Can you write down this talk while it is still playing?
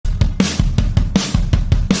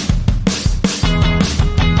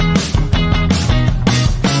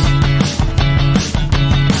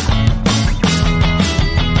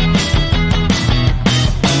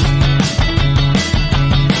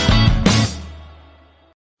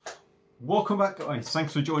Welcome back, guys.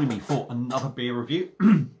 Thanks for joining me for another beer review.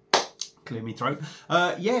 Clear me throat.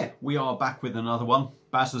 Yeah, we are back with another one.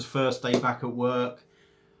 Baz's first day back at work.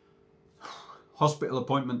 Hospital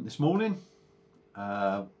appointment this morning.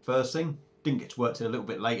 First thing, didn't get to work till a little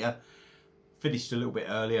bit later. Finished a little bit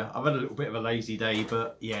earlier. I've had a little bit of a lazy day,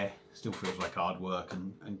 but yeah, still feels like hard work,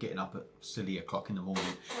 and getting up at silly o'clock in the morning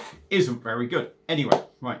isn't very good. Anyway,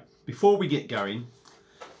 right, before we get going,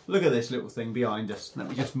 look at this little thing behind us. Let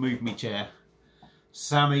me just move my chair.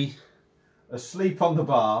 Sammy, asleep on the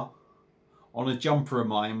bar, on a jumper of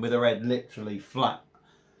mine with her head literally flat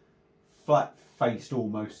faced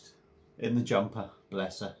almost in the jumper,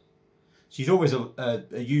 bless her. She's always a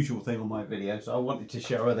usual thing on my videos, so I wanted to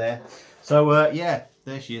show her there. So yeah,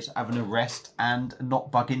 there she is, having a rest and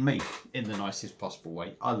not bugging me in the nicest possible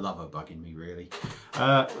way. I love her bugging me, really.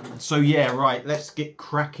 So yeah, right, let's get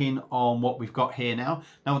cracking on what we've got here now.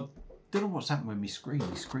 Now, I don't know what's happened with my screen.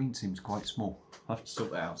 My screen seems quite small. I'll have to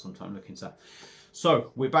sort that out sometime, look into that.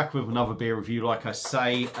 So, we're back with another beer review, like I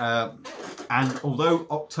say. And although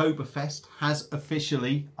Oktoberfest has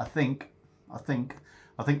officially, I think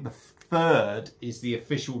the 3rd is the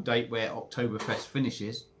official date where Oktoberfest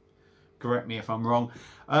finishes. Correct me if I'm wrong.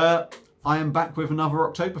 I am back with another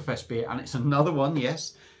Oktoberfest beer, and it's another one,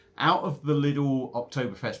 yes, out of the little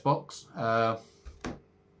Oktoberfest box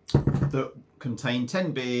that contain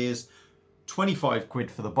 10 beers, 25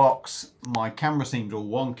 quid for the box. My camera seems all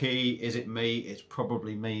wonky. Is it me? It's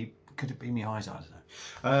probably me. Could it be my eyes? I don't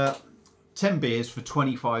know. 10 beers for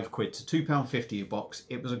 25 quid, so £2.50 a box.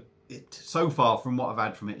 So far from what I've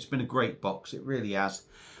had from it, it's been a great box. It really has.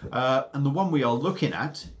 And the one we are looking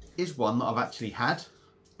at is one that I've actually had,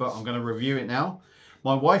 but I'm going to review it now.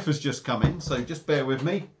 My wife has just come in, so just bear with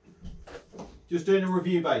me. Just doing a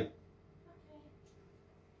review, babe.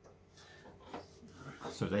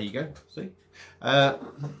 So there you go, see? So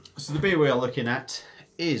the beer we are looking at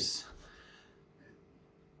is,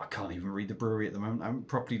 I can't even read the brewery at the moment, I haven't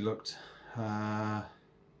properly looked.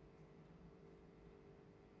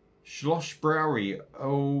 Schlossbrauerei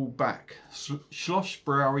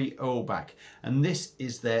Irlbacher, and this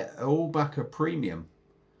is their Irlbacher Premium.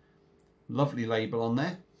 Lovely label on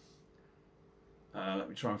there. Let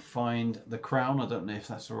me try and find the crown. I don't know if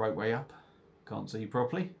that's the right way up. Can't see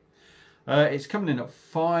properly. It's coming in at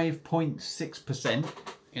 5.6%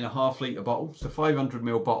 in a half-litre bottle, so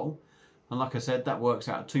 500ml bottle. And like I said, that works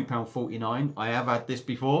out at £2.49. I have had this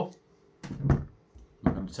before. I'm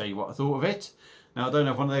going to tell you what I thought of it. Now, I don't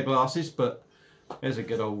have one of their glasses, but there's a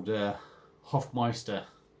good old Hofmeister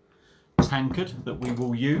tankard that we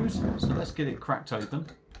will use. So let's get it cracked open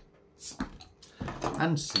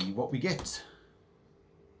and see what we get.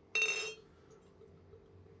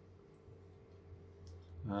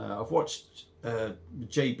 I've watched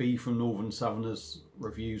JB from Northern Southerners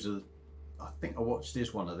reviews of, I think I watched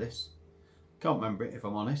one of this. Can't remember it if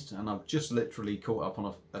I'm honest, and I've just literally caught up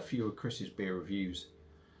on a few of Chris's beer reviews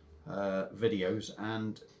videos,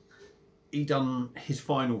 and he done his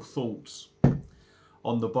final thoughts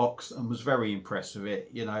on the box and was very impressed with it,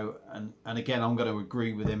 you know, and again I'm going to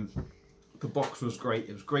agree with him. The box was great,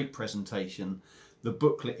 it was great presentation, the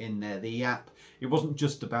booklet in there, the app, it wasn't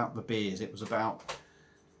just about the beers, it was about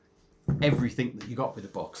everything that you got with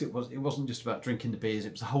the box. It wasn't just about drinking the beers,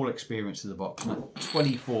 it was the whole experience of the box. And at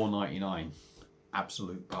 $24.99,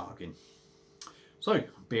 absolute bargain. So,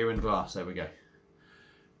 beer in glass, there we go.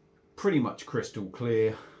 Pretty much crystal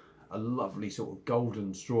clear, a lovely sort of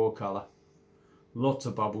golden straw colour, lots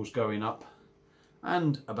of bubbles going up,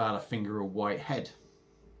 and about a finger of white head.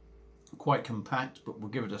 Quite compact, but we'll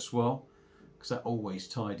give it a swirl because that always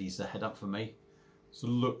tidies the head up for me. So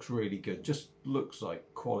looks really good, just looks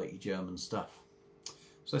like quality German stuff.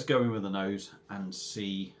 So let's go in with the nose and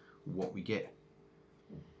see what we get.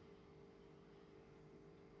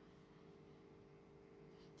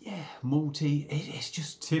 Yeah, malty. It's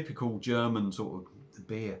just typical German sort of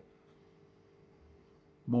beer.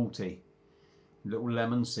 Malty. Little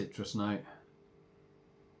lemon citrus note.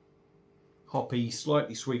 Hoppy,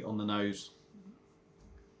 slightly sweet on the nose.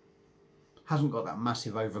 Hasn't got that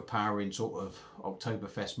massive overpowering sort of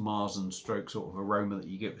Oktoberfest Marzen stroke sort of aroma that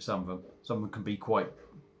you get with some of them. Some of them can be quite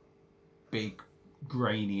big,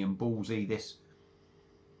 grainy and ballsy. This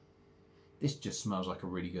just smells like a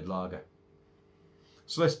really good lager.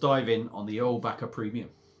 So let's dive in on the Irlbacher Premium.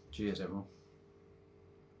 Cheers, everyone.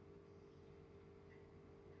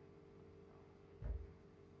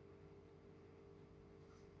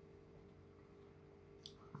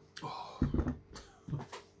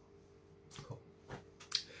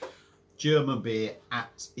 German beer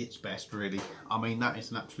at its best, really. I mean, that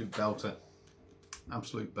is an absolute belter.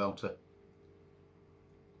 Absolute belter.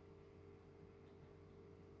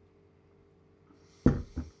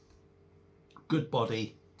 Good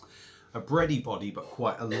body, a bready body, but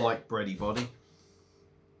quite a light bready body.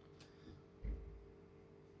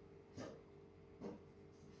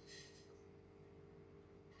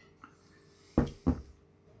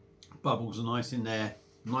 Bubbles are nice in there,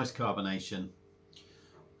 nice carbonation.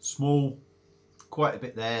 Small, quite a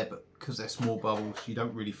bit there, but because they're small bubbles, you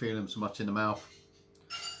don't really feel them so much in the mouth.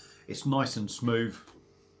 It's nice and smooth.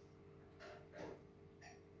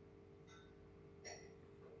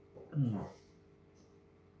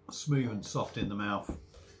 Smooth and soft in the mouth.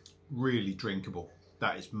 Really drinkable.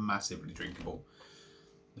 That is massively drinkable.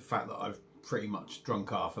 The fact that I've pretty much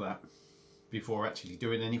drunk half of that before actually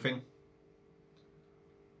doing anything.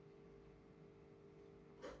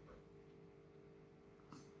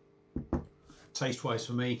 Taste wise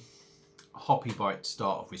for me, hoppy bite to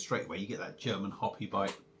start off with straight away. You get that German hoppy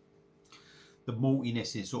bite. The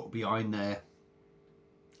maltiness is sort of behind there.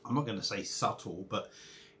 I'm not going to say subtle, but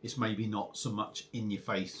it's maybe not so much in your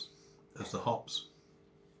face as the hops.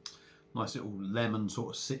 Nice little lemon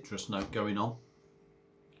sort of citrus note going on.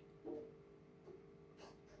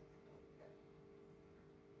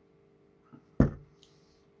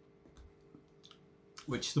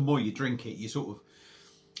 Which the more you drink it, you sort of,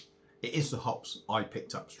 it is the hops I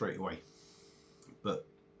picked up straight away. But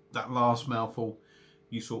that last mouthful,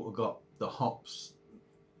 you sort of got the hops,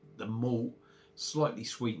 the malt, slightly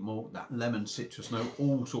sweet malt, that lemon citrus note,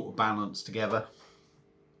 all sort of balanced together.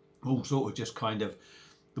 All sort of just kind of,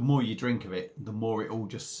 the more you drink of it, the more it all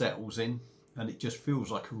just settles in. And it just feels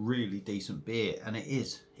like a really decent beer. And it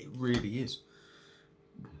is, it really is.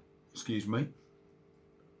 Excuse me.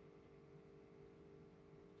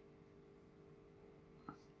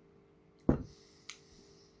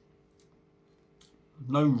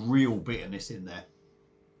 No real bitterness in there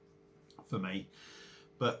for me,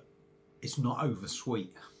 but it's not over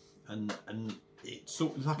sweet, and it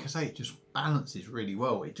sort of, like I say, it just balances really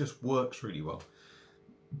well. It just works really well.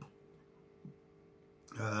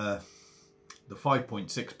 The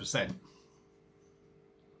 5.6%,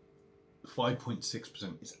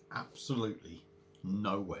 5.6% is absolutely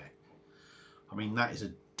nowhere. I mean, that is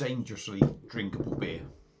a dangerously drinkable beer.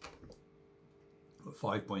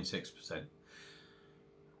 5.6%.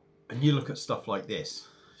 And you look at stuff like this,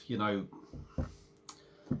 you know,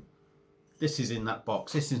 this is in that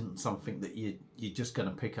box. This isn't something that you're just going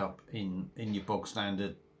to pick up in your bog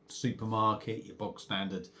standard supermarket, your bog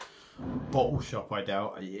standard bottle shop. I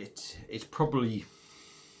doubt. It's probably,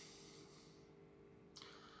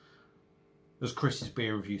 as Chris's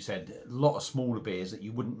beer review said, a lot of smaller beers that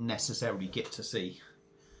you wouldn't necessarily get to see.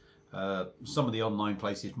 Some of the online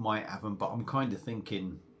places might have them, but I'm kind of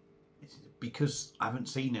thinking, because I haven't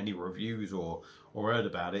seen any reviews or heard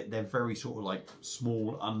about it, they're very sort of like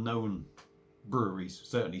small, unknown breweries,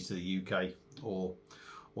 certainly to the UK or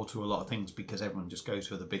to a lot of things, because everyone just goes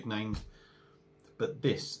for the big names. But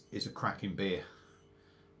this is a cracking beer,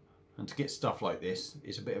 and to get stuff like this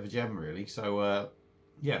is a bit of a gem, really. So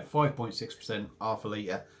yeah, 5.6%, half a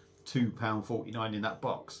litre, £2.49 in that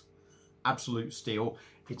box. Absolute steal.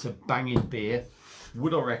 It's a banging beer.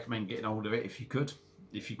 Would I recommend getting hold of it if you could?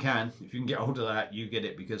 If you can get hold of that, you get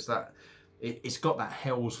it, because that it's got that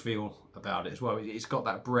Hell's feel about it as well. It's got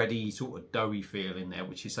that bready sort of doughy feel in there,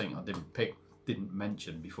 which is something I didn't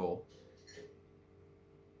mention before.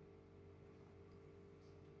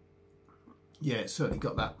 Yeah, it's certainly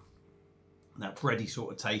got that bready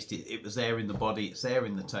sort of taste. It was there in the body, it's there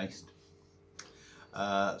in the taste.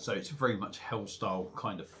 So it's very much Hell style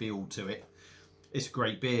kind of feel to it. It's a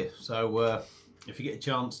great beer. So if you get a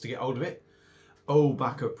chance to get hold of it,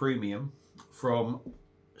 Irlbacher Premium from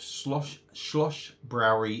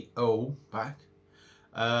Schlossbrauerei Irlbacher.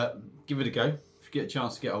 Give it a go. If you get a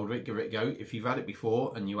chance to get hold of it, give it a go. If you've had it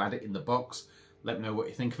before and you had it in the box, let me know what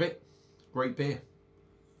you think of it. Great beer.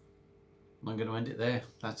 I'm going to end it there.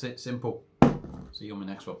 That's it. Simple. See you on my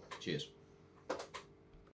next one. Cheers.